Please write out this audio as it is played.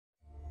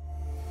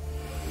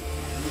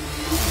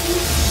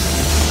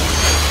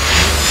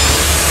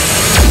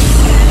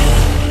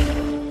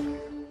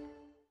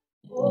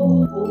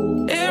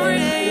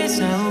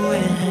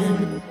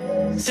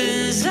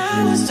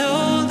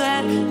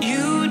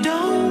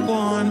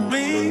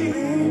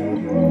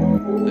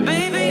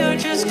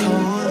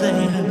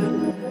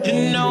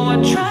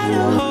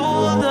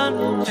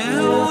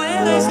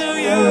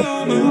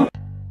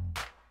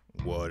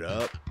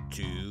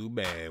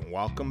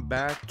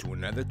to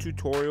another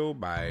tutorial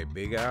by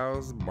Big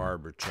Al's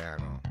Barber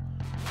channel.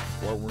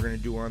 What we're going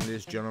to do on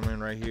this gentleman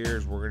right here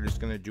is we're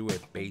just going to do a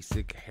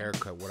basic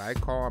haircut. What I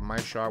call at my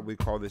shop, we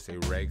call this a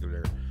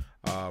regular.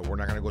 We're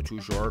not going to go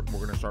too short. We're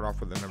going to start off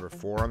with the number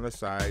 4 on the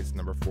sides.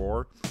 Number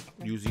 4,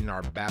 using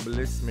our Barber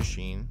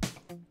machine.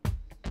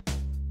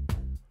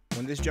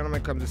 When this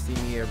gentleman comes to see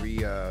me every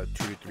 2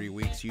 to 3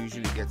 weeks, he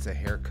usually gets a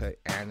haircut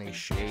and a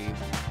shave.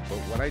 But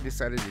what I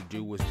decided to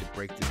do was to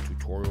break this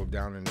tutorial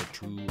down into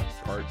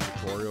 2-part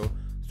tutorial.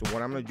 So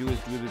what I'm going to do is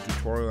do the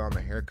tutorial on the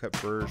haircut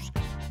first,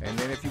 and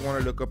then if you want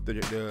to look up the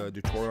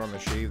tutorial on the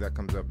shave, that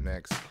comes up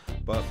next.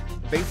 But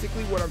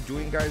basically what I'm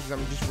doing, guys, is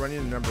I'm just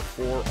running the number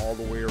 4 all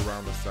the way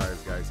around the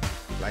sides, guys.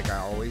 Like I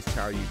always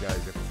tell you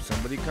guys, if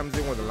somebody comes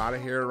in with a lot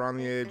of hair around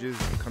the edges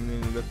and comes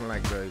in looking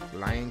like the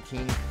Lion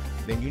King,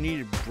 then you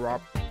need to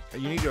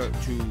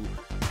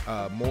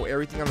mow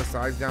everything on the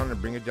sides down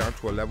and bring it down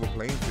to a level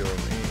playing field.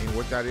 And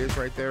what that is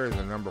right there is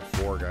a number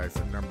 4, guys,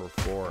 a number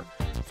 4.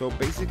 So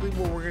basically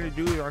what we're going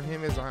to do on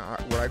him is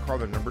what I call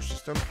the number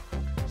system.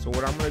 So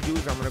what I'm going to do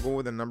is I'm going to go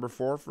with the number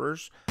 4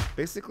 first,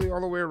 basically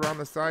all the way around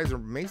the sides, or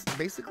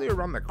basically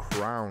around the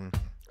crown.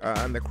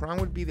 And the crown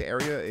would be the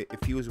area,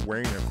 if he was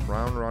wearing a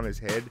crown around his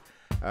head,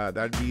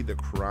 that'd be the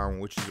crown,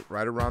 which is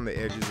right around the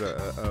edges,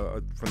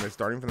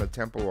 starting from the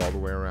temple all the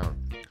way around.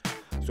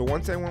 So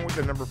once I went with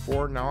the number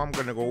 4, now I'm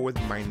going to go with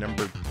my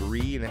number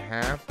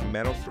 3.5,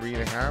 metal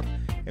 3.5.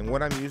 And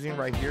what I'm using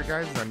right here,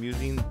 guys, is I'm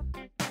using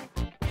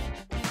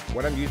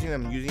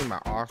my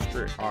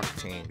Ostra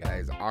Octane,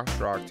 guys.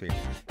 Ostra Octane.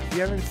 If you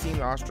haven't seen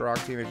Ostra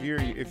Octane,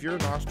 if you're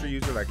an Ostra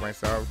user like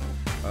myself,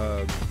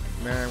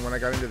 man, when I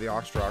got into the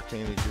Ostra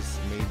Octane, it just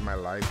made my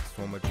life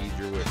so much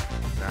easier with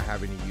not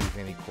having to use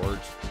any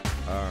cords.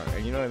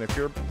 And you know, and if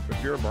you're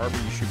a barber,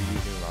 you should be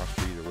using an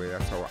Ostra either way.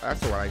 That's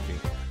what I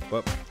think.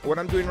 But what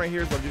I'm doing right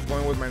here is I'm just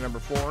going with my number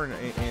 4,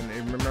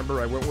 and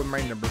remember, I went with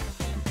my number.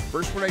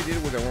 First, what I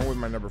did was I went with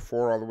my number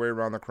 4 all the way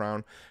around the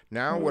crown.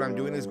 Now what I'm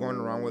doing is going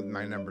around with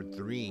my number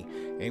 3,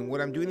 and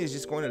what I'm doing is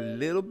just going a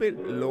little bit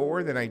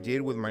lower than I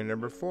did with my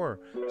number 4.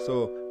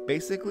 So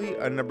basically,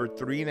 a number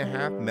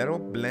 3.5 metal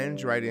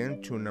blends right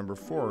into a number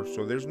 4.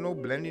 So there's no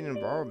blending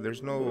involved.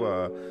 There's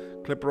no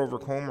clipper over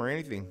comb or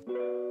anything.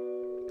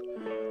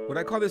 What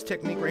I call this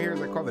technique right here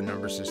is I call the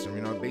number system.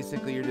 You know,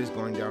 basically you're just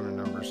going down the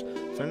numbers.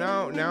 So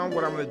now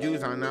what I'm going to do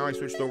is now I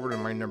switched over to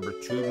my number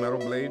 2 metal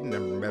blade,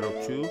 metal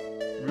 2.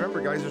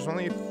 Remember, guys, there's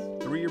only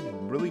 3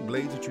 really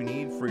blades that you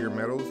need for your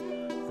metals.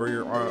 For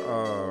your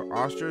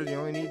Ostras, you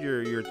only need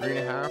your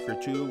 3.5, your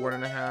 2,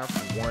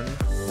 1.5, 1,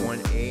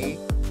 1A,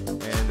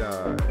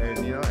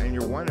 and you know, and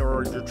your 1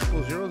 or your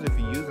 000s if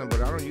you use them.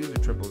 But I don't use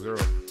the 000.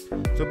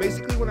 So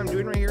basically, what I'm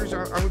doing right here is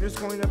I'm just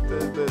going up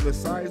the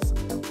size.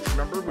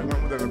 Remember, we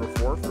went with the number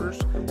 4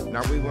 first.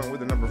 Now we went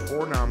with the number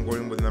 4. Now I'm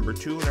going with the number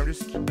 2, and I'm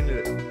just keeping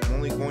it. I'm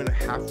only going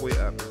halfway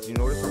up. As you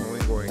notice, I'm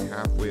only going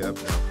halfway up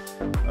now.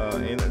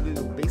 And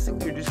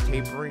basically, you're just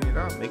tapering it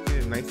up, making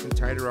it nice and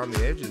tight around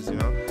the edges. You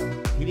know,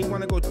 he didn't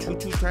want to go too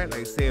tight,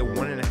 like say a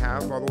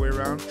 1.5 all the way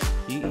around.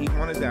 He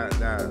wanted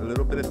that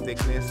little bit of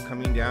thickness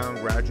coming down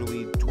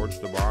gradually towards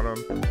the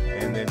bottom,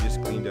 and then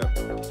just cleaned up.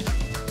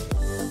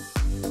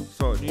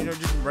 So, you know,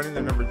 just running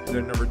the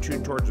number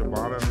 2 towards the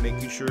bottom,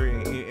 making sure,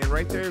 and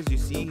right there, as you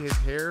see, his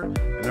hair,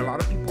 and a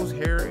lot of people's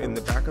hair in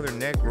the back of their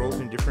neck grows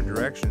in different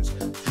directions.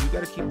 So you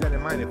got to keep that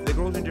in mind. If it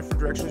goes in different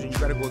directions, then you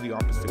got to go the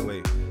opposite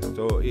way.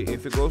 So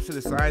if it goes to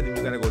the side, then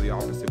you got to go the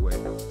opposite way.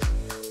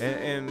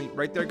 And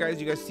right there,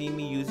 guys, you guys see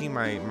me using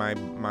my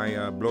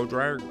blow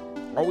dryer.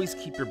 Always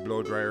keep your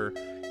blow dryer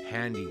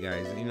handy,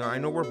 guys. You know, I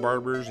know we're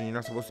barbers and you're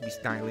not supposed to be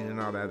styling and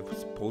all that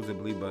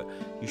supposedly, but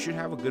you should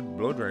have a good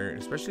blow dryer.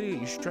 Especially,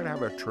 you should try to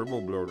have a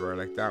turbo blow dryer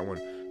like that one,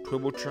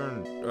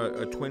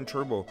 a twin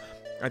turbo.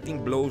 I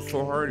think blows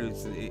so hard,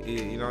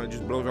 you know, it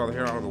just blows all the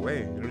hair out of the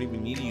way. You don't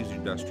even need to use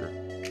your duster.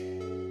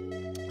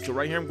 So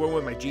right here, I'm going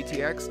with my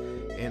GTX,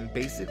 and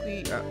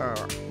basically,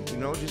 you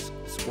know, just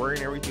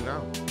squaring everything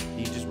out.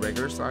 You just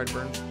regular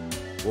sideburns,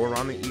 go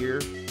around the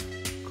ear,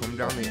 come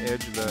down the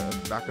edge of the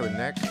back of the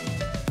neck.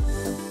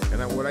 And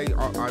then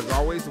as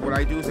always, what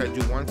I do is I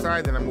do one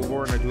side, then I move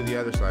over and I do the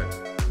other side.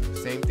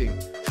 Same thing.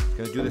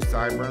 Gonna do the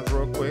sideburns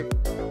real quick,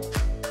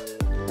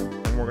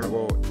 and we're gonna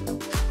go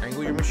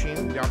angle your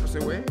machine the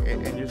opposite way,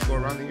 and just go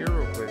around the ear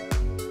real quick.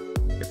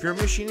 If your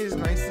machine is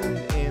nice and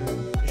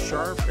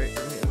sharp, and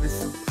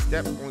this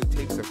step only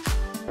takes a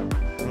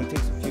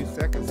few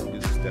seconds to do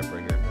this step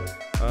right here.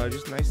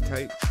 Just nice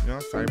tight, you know,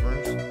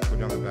 sideburns. Go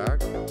down the back.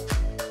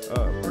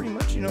 Pretty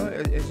much, you know,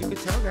 as you can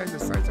tell, guys, the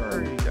sides are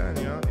already done,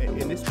 you know,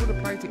 and this would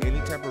apply to any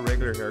type of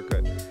regular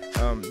haircut.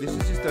 This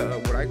is just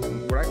what I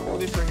call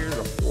this right here is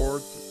a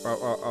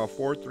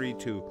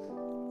 4-3-2.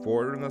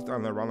 4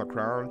 around the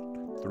crown,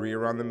 3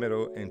 around the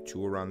middle, and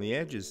 2 around the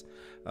edges.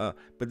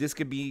 But this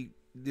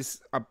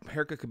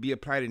haircut could be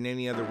applied in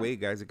any other way,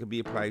 guys. It could be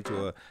applied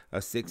to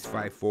a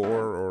 6-5-4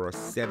 or a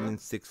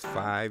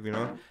 7-6-5, you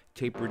know,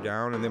 taper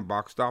down and then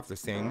boxed off the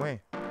same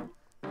way.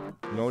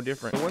 No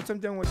different. Once I'm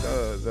done with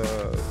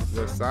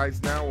the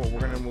sides now, we're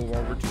gonna move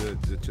over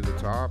to the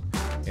top.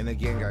 And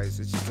again, guys,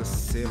 it's just a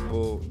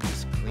simple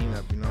just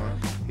cleanup, you know.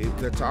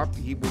 The top, what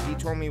he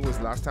told me was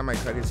last time I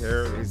cut his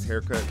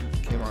haircut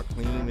came out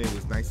clean. It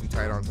was nice and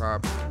tight on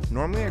top.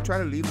 Normally I try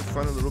to leave the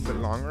front a little bit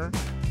longer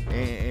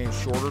and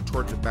shorter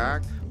towards the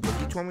back, but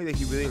he told me that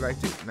he really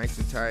liked it nice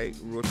and tight,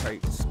 real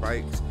tight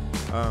spikes.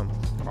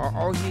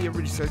 All he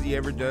ever says he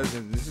ever does,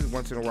 and this is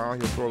once in a while,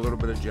 he'll throw a little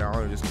bit of gel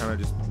and just kind of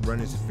just run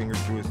his fingers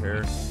through his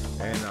hair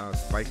and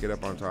spike it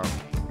up on top.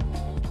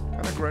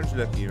 Kind of grunge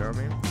looky, you know what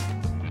I mean?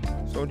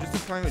 So just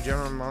applying a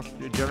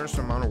generous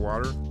amount of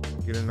water,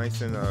 get it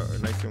nice and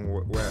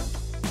wet.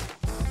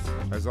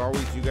 As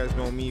always, you guys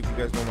know me. If you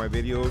guys know my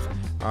videos,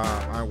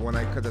 when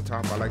I cut the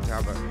top, I like to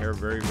have the hair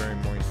very, very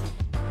moist.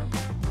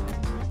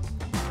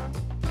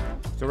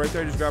 So right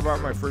there, I just grab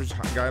out my first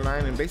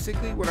guideline, and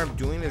basically what I'm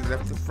doing is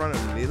left the front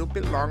a little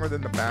bit longer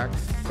than the back,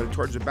 but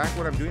towards the back,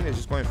 what I'm doing is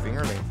just going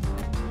finger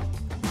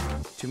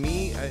length. To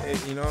me,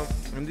 you know,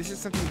 and this is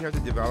something you have to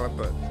develop,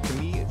 but to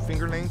me,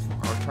 finger length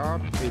on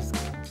top is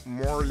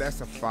more or less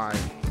a 5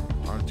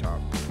 on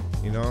top,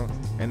 you know.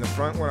 And the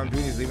front, what I'm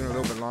doing is leaving it a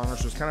little bit longer,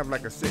 so it's kind of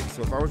like a 6.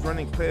 So if I was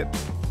running clips,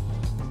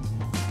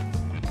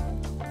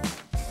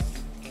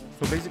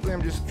 so basically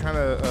I'm just trying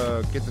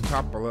to get the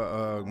top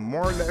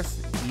more or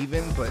less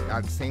even, but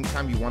at the same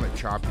time you want it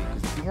choppy,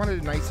 because if you wanted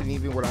it nice and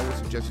even, what I would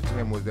suggest to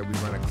him was that we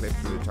run a clip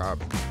through the top.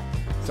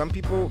 Some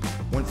people,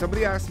 when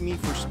somebody asks me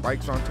for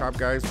spikes on top,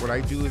 guys, what I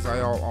do is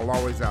I'll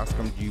always ask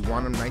them, do you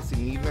want them nice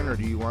and even, or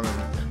do you want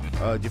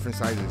them different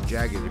sizes,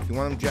 jagged? If you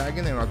want them jagged,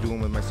 then I'll do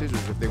them with my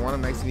scissors. If they want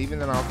them nice and even,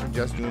 then I'll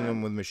suggest doing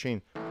them with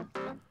machine.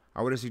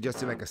 I would have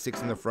suggested like a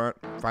 6 in the front,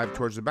 5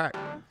 towards the back,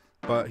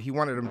 but he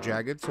wanted them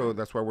jagged, so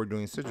that's why we're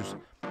doing scissors.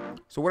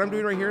 So what I'm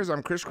doing right here is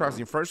I'm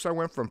crisscrossing. First I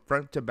went from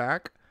front to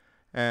back,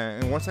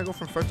 and once I go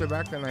from front to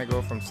back, then I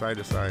go from side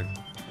to side.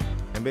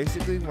 And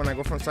basically when I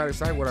go from side to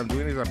side, what I'm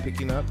doing is I'm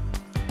picking up,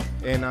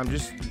 and I'm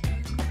just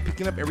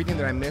picking up everything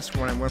that I missed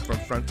when I went from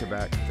front to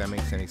back, if that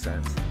makes any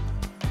sense.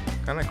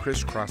 Kind of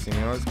crisscrossing, you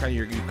know, it's kind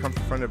of, you come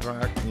from front to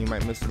back and you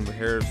might miss some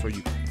hair, so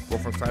you go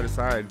from side to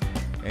side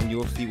and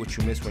you'll see what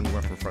you missed when you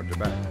went from front to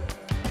back.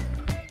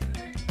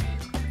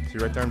 See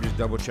right there, I'm just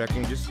double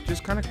checking, just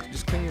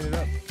cleaning it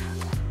up.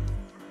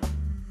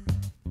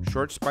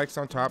 Short spikes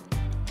on top,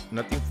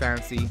 nothing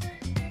fancy.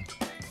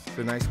 It's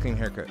a nice clean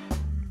haircut.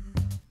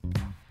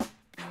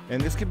 And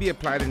this could be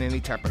applied in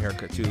any type of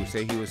haircut too.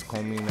 Say he was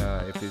combing,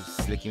 if he's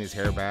slicking his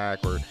hair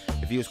back, or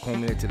if he was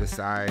combing it to the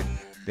side,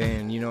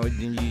 then you know,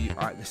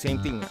 the same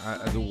thing.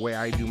 The way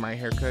I do my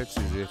haircuts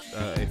is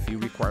if he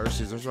requires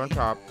scissors on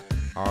top,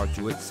 I'll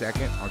do it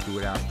second. I'll do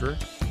it after.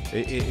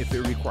 If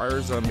it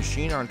requires a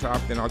machine on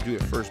top, then I'll do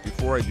it first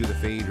before I do the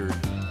fade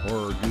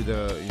or do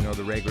the, you know,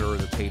 the regular or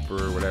the taper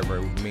or whatever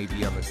it may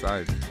be on the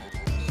side.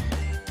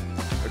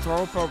 It's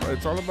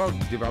all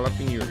about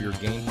developing your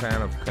game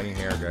plan of cutting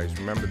hair, guys.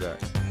 Remember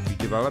that. You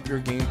develop your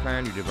game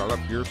plan, you develop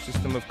your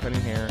system of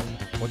cutting hair.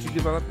 Once you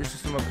develop your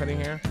system of cutting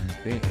hair,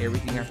 then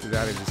everything after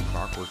that is just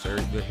clockwork. So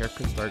the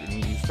haircuts start,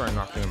 and you start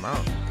knocking them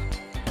out.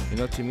 You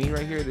know, to me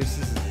right here, this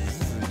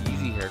is an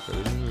easy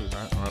haircut. This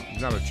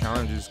is not a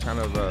challenge. It's kind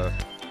of a,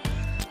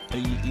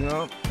 you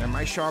know, at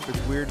my shop it's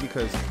weird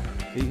because,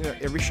 you know,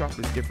 every shop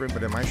is different,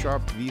 but in my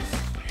shop these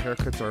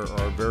haircuts are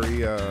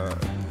very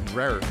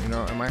rare. You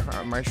know, in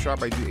my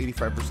shop I do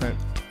 85%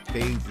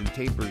 fades and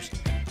tapers,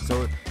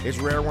 so it's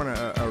rare when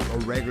a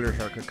regular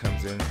haircut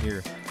comes in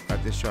here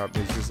at this shop.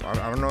 It's just,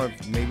 I don't know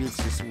if maybe it's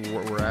just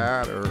where we're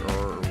at or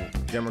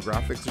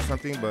demographics or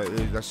something, but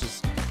that's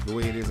just the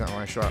way it is at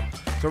my shop.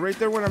 So right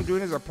there, what I'm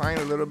doing is applying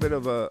a little bit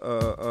of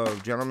a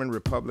Gentleman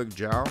Republic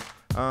gel.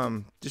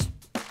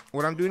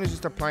 What I'm doing is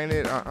just applying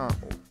it,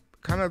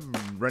 kind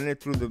of running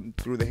it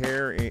through the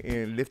hair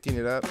and lifting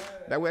it up.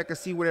 That way I can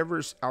see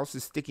whatever else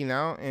is sticking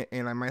out,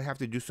 and I might have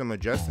to do some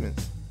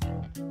adjustments.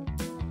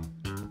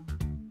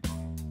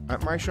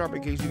 At my shop,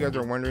 in case you guys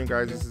are wondering,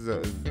 guys, this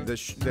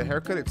is the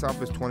haircut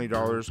itself is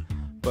 $20,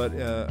 but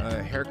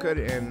a haircut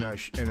and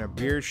a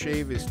beard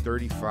shave is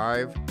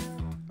 $35,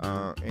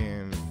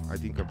 and I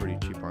think I'm pretty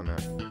cheap on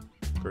that,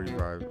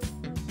 $35.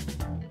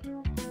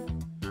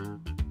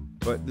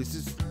 But this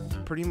is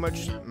pretty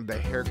much the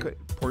haircut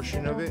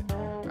portion of it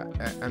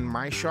at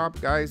my shop,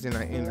 guys, and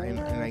I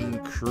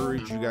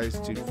encourage you guys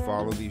to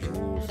follow these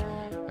rules.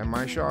 At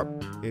my shop,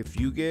 if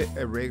you get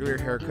a regular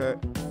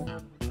haircut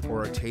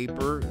or a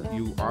taper,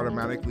 you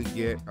automatically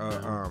get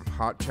a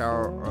hot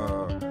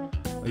towel.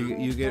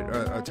 You get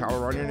a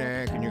towel around your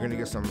neck, and you're gonna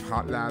get some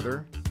hot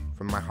lather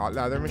from my hot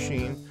lather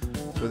machine,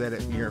 so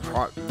that your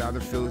hot lather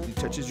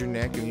touches your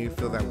neck and you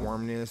feel that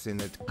warmness. And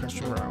the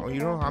customer, you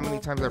know how many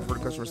times I've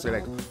heard customers say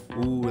like,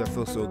 "Ooh, that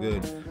feels so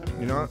good,"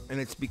 you know? And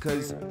it's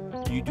because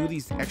you do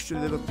these extra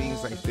little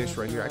things like this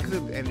right here. I could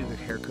have ended the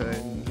haircut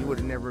and you would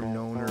have never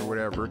known or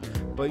whatever,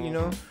 but you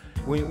know,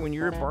 when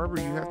you're a barber,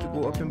 you have to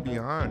go up and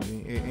beyond,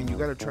 and you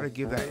got to try to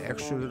give that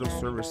extra little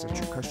service that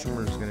your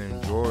customer is going to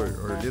enjoy,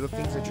 or little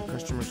things that your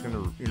customer is going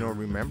to, you know,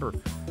 remember.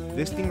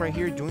 This thing right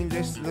here, doing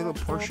this little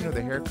portion of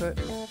the haircut,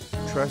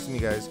 trust me,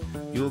 guys,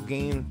 you'll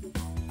gain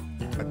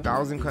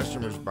 1,000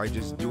 customers by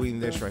just doing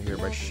this right here,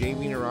 by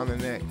shaving around the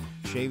neck,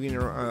 shaving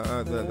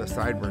the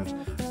sideburns.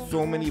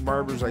 So many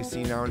barbers I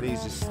see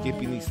nowadays just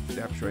skipping these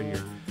steps right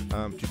here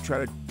to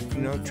try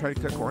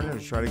to cut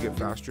corners, try to get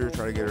faster,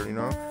 try to get,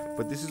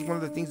 but this is one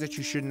of the things that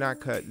you should not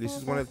cut. This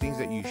is one of the things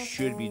that you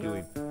should be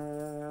doing.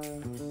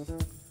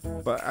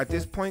 But at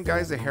this point,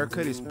 guys, the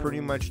haircut is pretty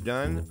much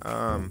done.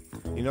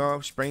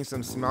 Spraying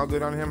some smell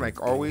good on him,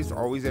 like always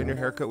end your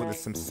haircut with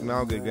some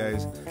smell good,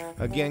 guys.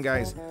 Again,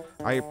 guys,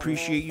 I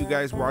appreciate you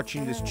guys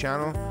watching this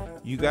channel.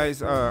 You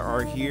guys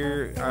are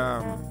here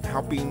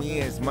helping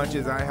me as much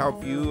as I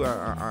help you.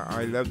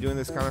 I love doing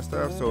this kind of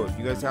stuff. So if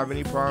you guys have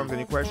any problems,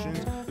 any questions,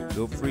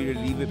 feel free to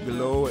leave it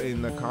below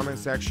in the comment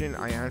section.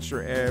 I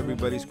answer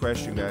everybody's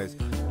question, guys.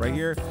 Right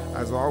here,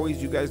 as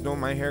always, you guys know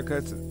my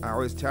haircuts. I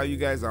always tell you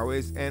guys, I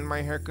always end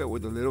my haircut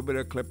with a little bit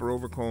of clipper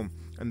over comb.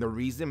 And the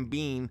reason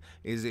being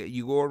is that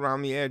you go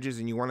around the edges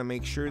and you want to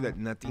make sure that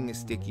nothing is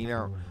sticking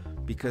out.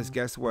 Because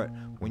guess what?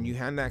 When you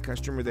hand that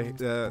customer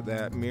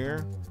that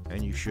mirror,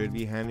 and you should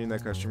be handing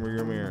that customer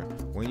your mirror,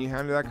 when you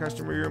hand that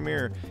customer your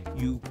mirror,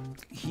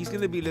 he's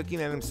going to be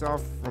looking at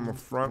himself from a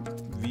front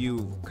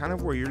view, kind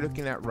of where you're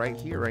looking at right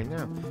here, right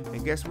now.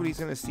 And guess what he's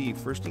going to see?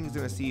 First thing he's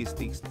going to see is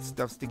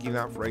stuff sticking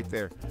out right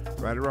there,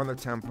 right around the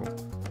temple,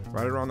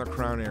 right around the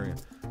crown area.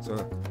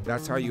 So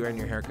that's how you end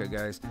your haircut,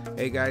 guys.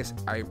 Hey guys,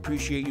 I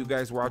appreciate you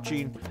guys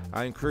watching.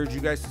 I encourage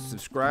you guys to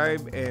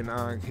subscribe and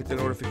hit the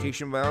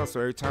notification bell, so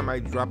every time I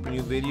drop a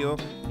new video,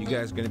 you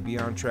guys are gonna be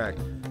on track.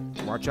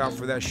 Watch out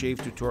for that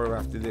shave tutorial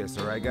after this.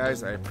 All right,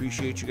 guys, I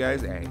appreciate you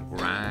guys, and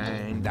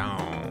grind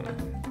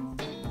on.